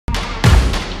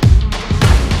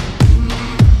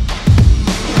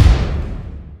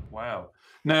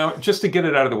Now, just to get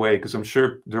it out of the way, because I'm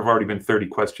sure there have already been 30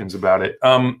 questions about it.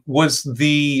 Was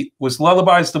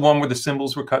Lullabies the one where the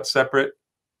cymbals were cut separate?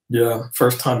 Yeah,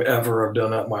 first time ever I've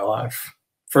done that in my life.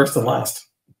 First and last.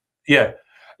 Yeah,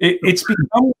 it's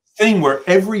become a thing where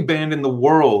every band in the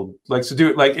world likes to do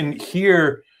it. Like in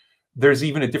here, there's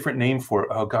even a different name for it.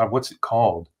 Oh God, what's it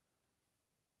called?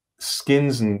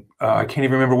 Skins and I can't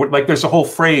even remember what. Like, there's a whole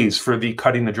phrase for the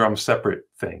cutting the drums separate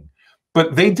thing.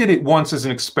 But they did it once as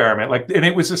an experiment, like, and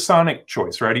it was a sonic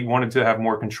choice, right? He wanted to have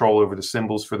more control over the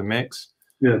cymbals for the mix.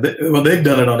 Yeah, they've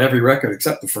done it on every record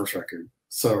except the first record.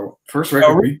 So first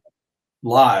record, really?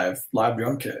 live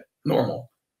drum kit,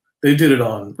 normal. They did it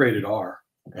on Rated R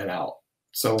and out.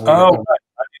 So I didn't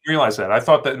realize that. I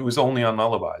thought that it was only on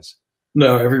Lullabies.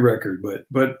 No, every record.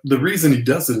 But the reason he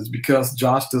does it is because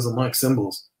Josh doesn't like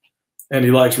cymbals, and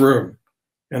he likes room.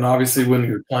 And obviously, when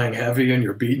you're playing heavy and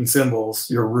you're beating cymbals,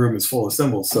 your room is full of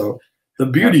cymbals. So the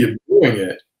beauty of doing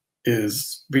it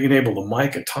is being able to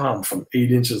mic a tom from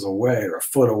 8 inches away or a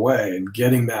foot away and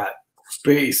getting that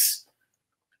space.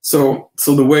 So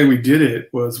the way we did it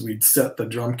was we'd set the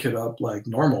drum kit up like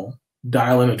normal,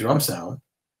 dial in a drum sound,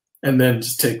 and then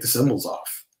just take the cymbals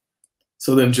off.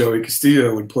 So then Joey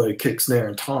Castillo would play kick, snare,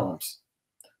 and toms.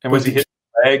 And was he hitting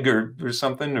a leg or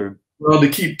something? Or well, to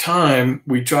keep time,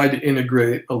 we tried to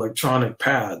integrate electronic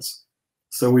pads.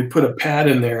 So we'd put a pad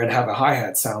in there and have a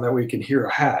hi-hat sound. That way you can hear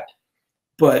a hat.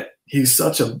 But he's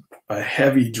such a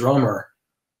heavy drummer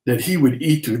that he would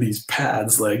eat through these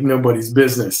pads like nobody's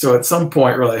business. So at some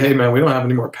point, we're like, hey, man, we don't have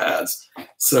any more pads.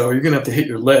 So you're going to have to hit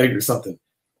your leg or something.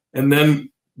 And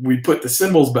then we put the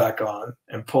cymbals back on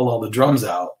and pull all the drums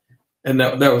out. And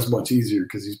that was much easier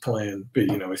because he's playing,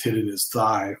 he's hitting his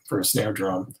thigh for a snare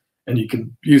drum. And you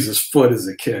can use his foot as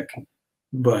a kick,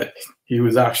 but he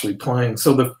was actually playing.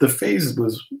 So the phase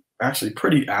was actually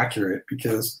pretty accurate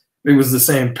because it was the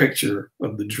same picture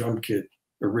of the drum kit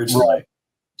originally, right,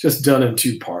 just done in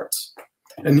 2 parts.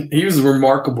 And he was a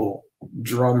remarkable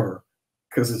drummer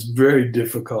because it's very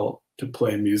difficult to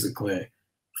play musically,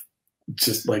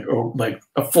 just like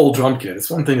a full drum kit. It's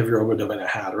one thing if you're overdub in a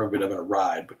hat or overdub in a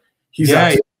ride, but he's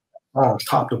actually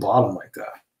top to bottom like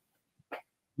that.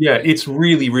 Yeah, it's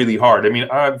really, really hard. I mean,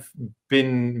 I've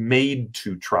been made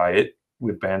to try it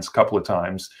with bands a couple of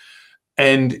times,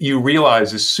 and you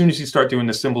realize as soon as you start doing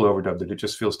the cymbal overdub that it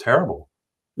just feels terrible.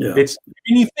 Yeah,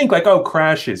 you think like, oh,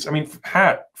 crashes. I mean,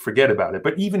 hat, forget about it.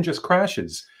 But even just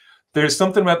crashes, there's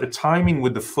something about the timing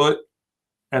with the foot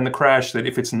and the crash that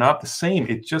if it's not the same,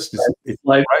 it just is. It's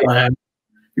like right.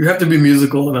 You have to be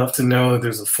musical enough to know that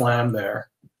there's a flam there.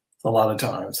 A lot of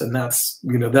times, and that's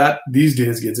that these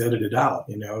days gets edited out.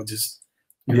 Just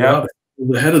the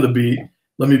head of the beat.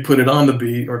 Let me put it on the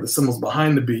beat, or the cymbals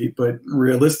behind the beat. But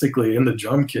realistically, in the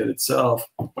drum kit itself,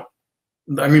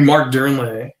 I mean, Mark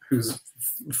Durnley, who's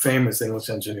a famous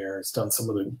English engineer, has done some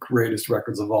of the greatest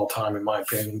records of all time, in my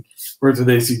opinion. Worked with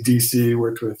AC/DC,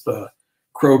 worked with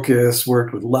Crocus,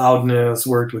 worked with Loudness,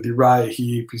 worked with Uriah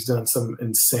Heep. He's done some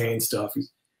insane stuff.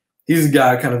 He's a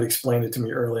guy who kind of explained it to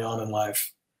me early on in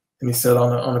life. And he said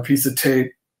on a piece of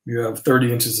tape, you have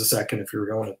 30 inches a second if you're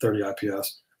going at 30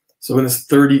 IPS. So in this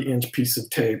 30-inch piece of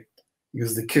tape,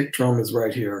 because the kick drum is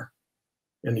right here,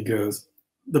 and he goes,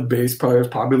 the bass player is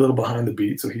probably a little behind the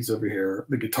beat, so he's over here.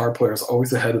 The guitar player is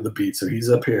always ahead of the beat, so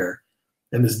he's up here.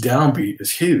 And this downbeat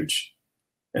is huge.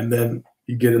 And then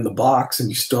you get in the box and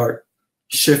you start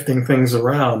shifting things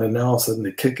around, and now all of a sudden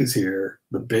the kick is here,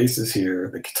 the bass is here,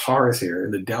 the guitar is here,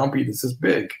 and the downbeat is this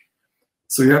big.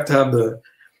 So you have to have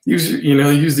use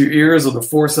your ears or the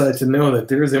foresight to know that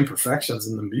there's imperfections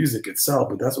in the music itself,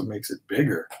 but that's what makes it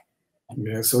bigger.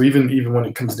 So even when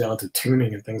it comes down to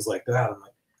tuning and things like that, I'm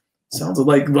like, sounds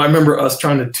like I remember us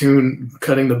trying to tune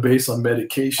cutting the bass on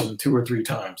Medication 2 or 3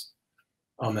 times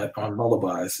on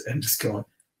Lullabies, and just going,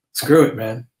 screw it,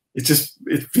 man. It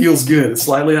feels good. It's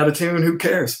slightly out of tune. Who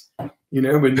cares? But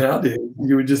nowadays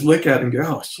you would just look at it and go,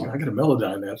 oh, shit, I got a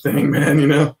Melodyne that thing,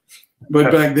 man.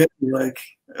 But back then you're like,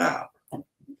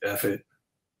 F it.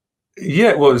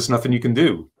 Yeah, well, there's nothing you can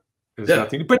do. There's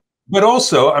nothing. But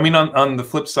also, I mean, on the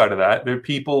flip side of that, there are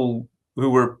people who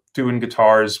were doing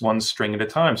guitars 1 string at a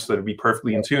time, so that it'd be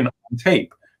perfectly in tune on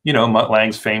tape. Mutt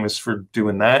Lange's famous for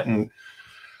doing that, and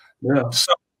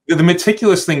so the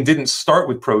meticulous thing didn't start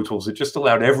with Pro Tools. It just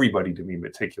allowed everybody to be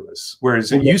meticulous,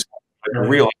 whereas it used to be like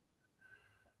real.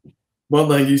 Mutt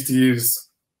Lange used to use,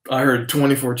 I heard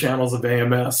 24 channels of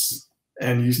AMS,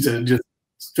 and used to just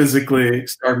physically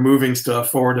start moving stuff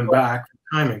forward and back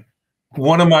for timing.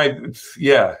 One of my,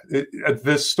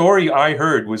 the story I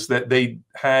heard was that they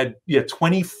had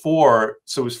 24,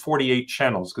 so it was 48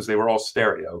 channels because they were all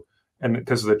stereo, and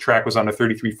because the track was on a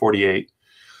 3348,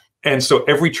 And so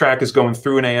every track is going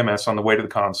through an AMS on the way to the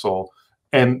console,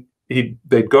 and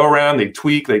they'd go around, they'd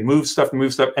tweak, they'd move stuff,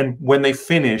 and when they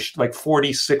finished, like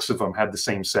 46 of them had the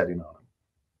same setting on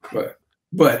them.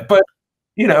 But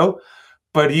you know,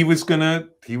 but he was gonna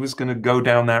go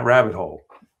down that rabbit hole,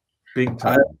 big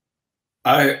time.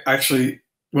 I actually,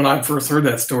 when I first heard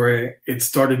that story, it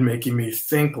started making me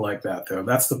think like that. Though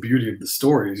that's the beauty of the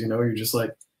stories, you know. You're just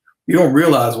like, you don't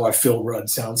realize why Phil Rudd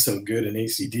sounds so good in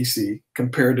AC/DC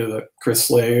compared to the Chris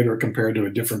Slade or compared to a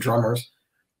different drummers.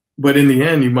 But in the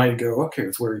end, you might go, okay,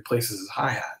 it's where he places his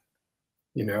hi-hat,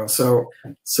 you know? So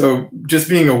just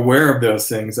being aware of those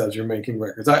things as you're making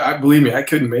records. I believe me, I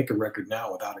couldn't make a record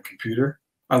now without a computer.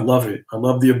 I love it. I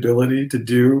love the ability to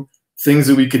do things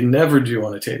that we could never do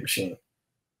on a tape machine.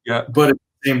 Yeah. But at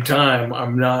the same time,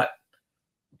 I'm not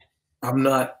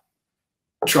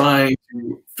trying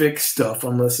to fix stuff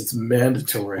unless it's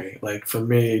mandatory. Like for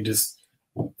me,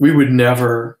 we would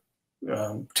never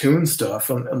tune stuff,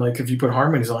 and like if you put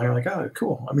harmonies on, you're like, oh,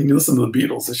 cool. I mean, you listen to the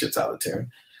Beatles, the shit's out of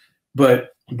tune.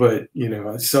 But you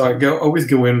know, so I always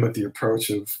go in with the approach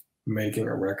of making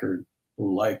a record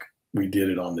like we did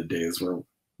it on the days where,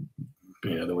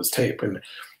 you know, there was tape and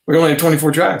we only had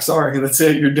 24 tracks. Sorry, that's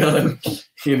it. You're done.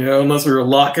 You know, unless we were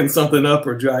locking something up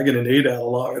or dragging an 8 out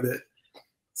along with it.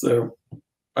 So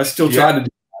I still try to do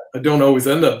that. I don't always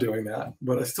end up doing that,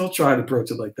 but I still try to approach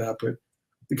it like that. But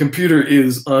the computer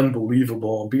is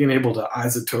unbelievable. Being able to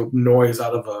isotope noise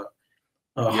out of a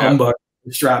humbucker,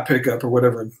 Strat pickup or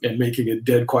whatever, and making it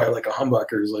dead quiet like a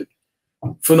humbucker is like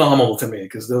phenomenal to me,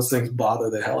 because those things bother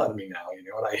the hell out of me now. You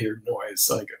know, when I hear noise,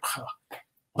 like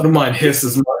I don't mind hiss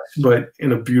as much, but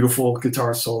in a beautiful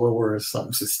guitar solo where it's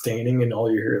something sustaining and all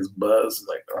you hear is buzz,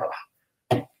 like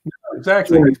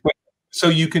exactly. So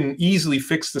you can easily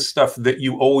fix the stuff that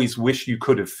you always wish you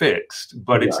could have fixed,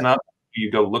 but it's not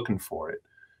you go looking for it.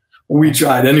 We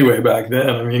tried anyway back then.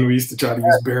 I mean, we used to try to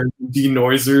use Barresi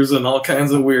denoisers and all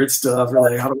kinds of weird stuff. We're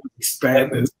like, how do we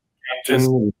expand this?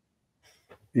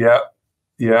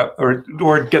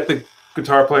 Or get the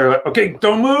guitar player like, okay,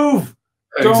 don't move.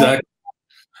 Exactly.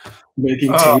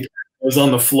 Making tape was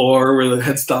on the floor where the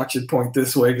headstock should point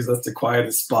this way because that's the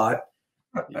quietest spot.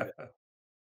 Yeah.